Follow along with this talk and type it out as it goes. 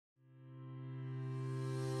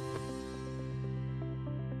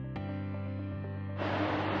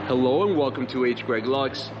Hello and welcome to H. Greg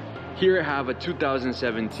Lux. Here I have a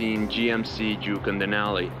 2017 GMC Yukon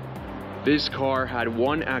Denali. This car had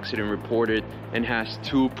one accident reported and has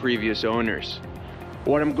two previous owners.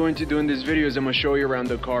 What I'm going to do in this video is I'm going to show you around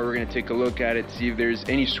the car. We're going to take a look at it, see if there's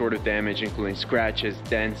any sort of damage, including scratches,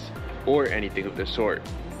 dents, or anything of the sort.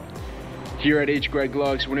 Here at H. Greg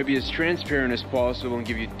Lux, we want to be as transparent as possible and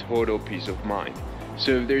give you total peace of mind.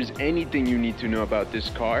 So if there's anything you need to know about this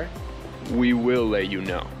car, we will let you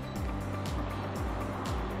know.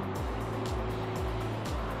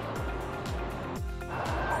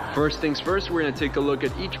 First things first, we're going to take a look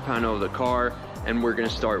at each panel of the car, and we're going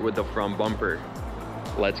to start with the front bumper.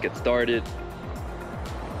 Let's get started.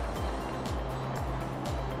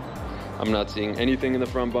 I'm not seeing anything in the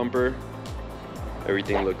front bumper.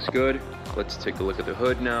 Everything looks good. Let's take a look at the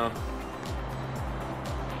hood now.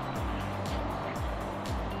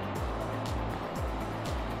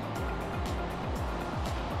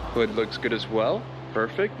 Hood looks good as well.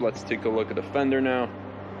 Perfect. Let's take a look at the fender now.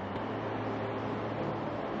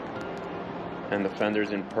 And the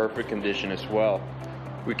fender's in perfect condition as well.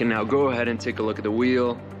 We can now go ahead and take a look at the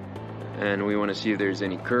wheel, and we want to see if there's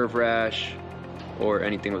any curve rash or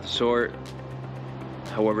anything of the sort.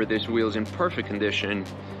 However, this wheel is in perfect condition,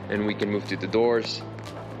 and we can move to the doors.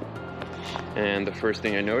 And the first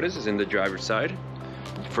thing I notice is in the driver's side,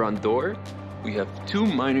 front door, we have two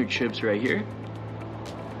minor chips right here.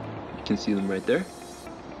 You can see them right there.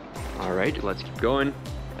 All right, let's keep going.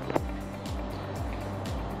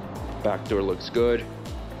 Back door looks good.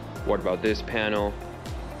 What about this panel?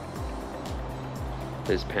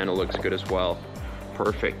 This panel looks good as well.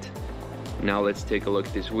 Perfect. Now let's take a look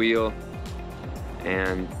at this wheel.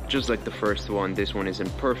 And just like the first one, this one is in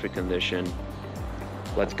perfect condition.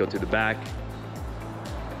 Let's go to the back.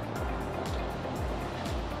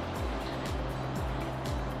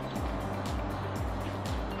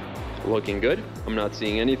 Looking good. I'm not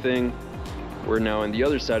seeing anything. We're now on the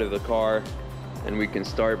other side of the car, and we can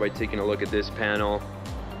start by taking a look at this panel.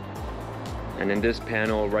 And in this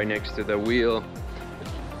panel, right next to the wheel,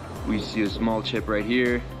 we see a small chip right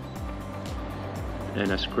here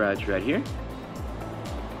and a scratch right here.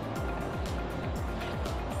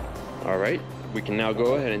 All right, we can now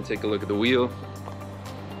go ahead and take a look at the wheel.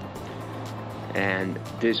 And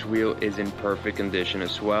this wheel is in perfect condition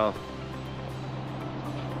as well.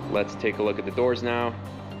 Let's take a look at the doors now.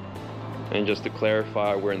 And just to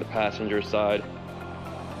clarify, we're in the passenger side.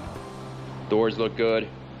 Doors look good.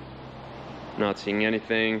 Not seeing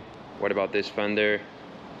anything. What about this fender?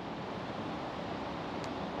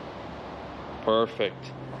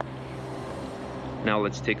 Perfect. Now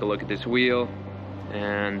let's take a look at this wheel,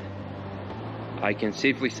 and I can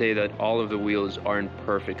safely say that all of the wheels are in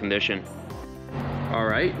perfect condition. All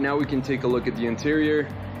right, now we can take a look at the interior.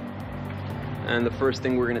 And the first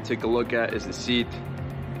thing we're gonna take a look at is the seat.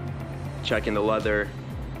 Checking the leather,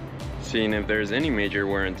 seeing if there's any major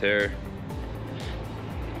wear and tear.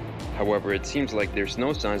 However, it seems like there's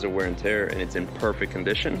no signs of wear and tear, and it's in perfect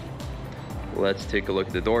condition. Let's take a look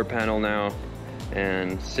at the door panel now.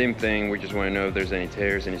 And same thing, we just want to know if there's any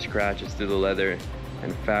tears, any scratches through the leather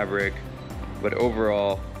and fabric. But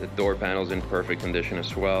overall, the door panel's in perfect condition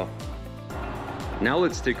as well. Now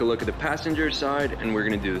let's take a look at the passenger side, and we're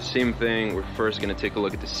gonna do the same thing. We're first gonna take a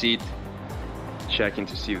look at the seat, checking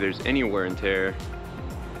to see if there's any wear and tear.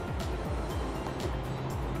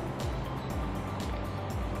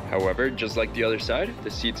 However, just like the other side,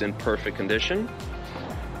 the seat's in perfect condition.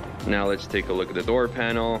 Now let's take a look at the door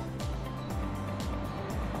panel.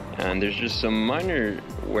 And there's just some minor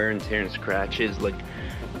wear and tear and scratches, like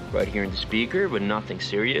right here in the speaker, but nothing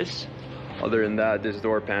serious. Other than that, this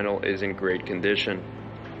door panel is in great condition.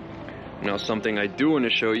 Now, something I do want to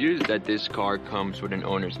show you is that this car comes with an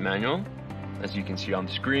owner's manual, as you can see on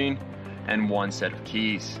the screen, and one set of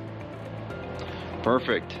keys.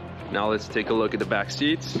 Perfect. Now let's take a look at the back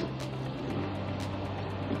seats.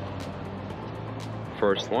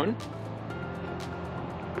 First one.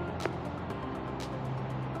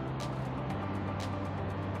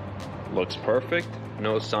 Looks perfect.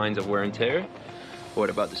 No signs of wear and tear. What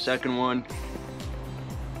about the second one?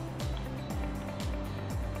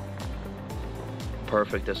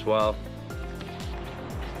 Perfect as well.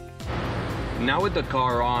 Now with the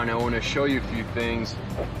car on, I want to show you a few things.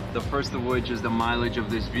 The first of which is the mileage of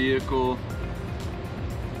this vehicle.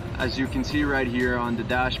 As you can see right here on the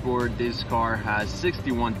dashboard, this car has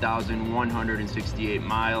 61,168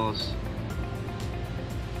 miles.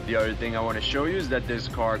 The other thing I want to show you is that this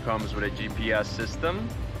car comes with a GPS system,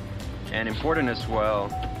 and important as well,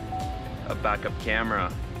 a backup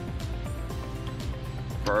camera.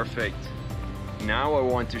 Perfect. Now I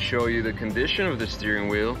want to show you the condition of the steering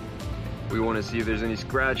wheel. We want to see if there's any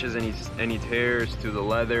scratches, any tears to the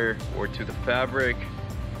leather or to the fabric.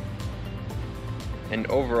 And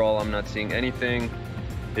overall, I'm not seeing anything.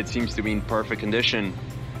 It seems to be in perfect condition.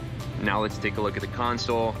 Now let's take a look at the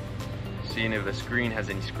console, seeing if the screen has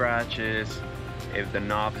any scratches, if the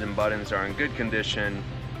knobs and buttons are in good condition.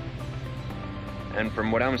 And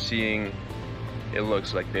from what I'm seeing, it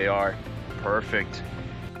looks like they are perfect.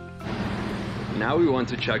 Now we want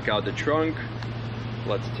to check out the trunk.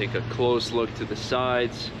 Let's take a close look to the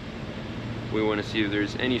sides. We want to see if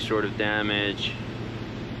there's any sort of damage.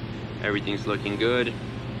 Everything's looking good.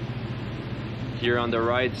 Here on the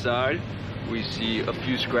right side, we see a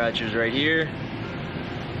few scratches right here.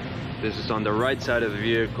 This is on the right side of the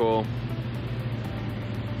vehicle.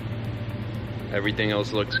 Everything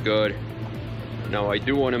else looks good. Now I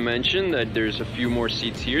do want to mention that there's a few more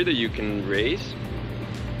seats here that you can raise.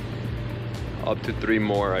 Up to 3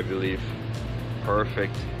 more, I believe.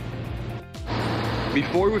 Perfect.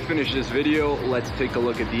 Before we finish this video, let's take a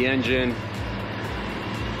look at the engine.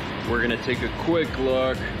 We're gonna take a quick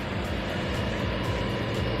look.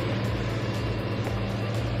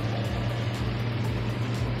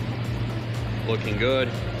 Looking good.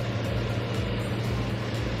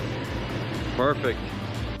 Perfect.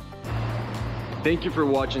 Thank you for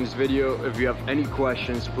watching this video. If you have any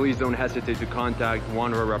questions, please don't hesitate to contact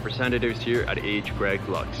one of our representatives here at H. Greg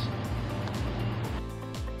Lux.